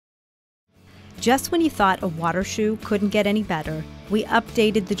Just when you thought a water shoe couldn't get any better, we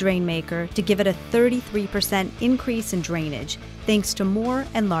updated the Drainmaker to give it a 33% increase in drainage, thanks to more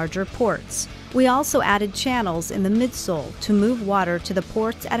and larger ports. We also added channels in the midsole to move water to the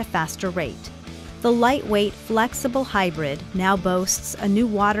ports at a faster rate. The lightweight, flexible hybrid now boasts a new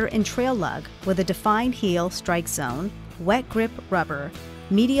water and trail lug with a defined heel strike zone, wet grip rubber,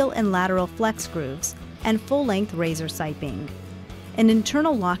 medial and lateral flex grooves, and full-length razor siping. An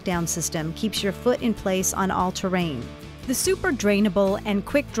internal lockdown system keeps your foot in place on all terrain. The super drainable and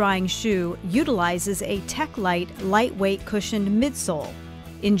quick-drying shoe utilizes a Tech-Lite lightweight cushioned midsole.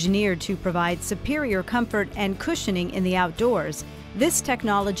 Engineered to provide superior comfort and cushioning in the outdoors, this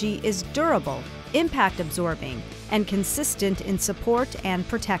technology is durable, impact-absorbing, and consistent in support and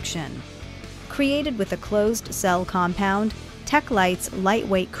protection. Created with a closed-cell compound, Tech-Lite's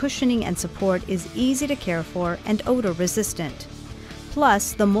lightweight cushioning and support is easy to care for and odor-resistant.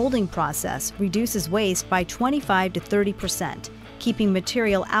 Plus, the molding process reduces waste by 25 to 30%, keeping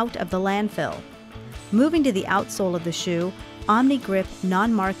material out of the landfill. Moving to the outsole of the shoe, OmniGrip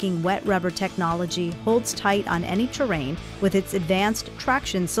non-marking wet rubber technology holds tight on any terrain with its advanced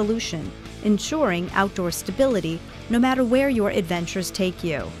traction solution, ensuring outdoor stability no matter where your adventures take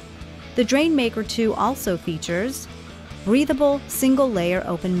you. The Drainmaker 2 also features breathable single-layer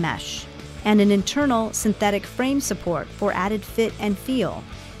open mesh and an internal synthetic frame support for added fit and feel.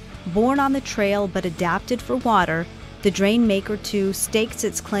 Born on the trail but adapted for water, the Drainmaker 2 stakes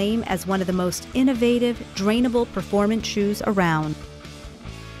its claim as one of the most innovative, drainable performance shoes around.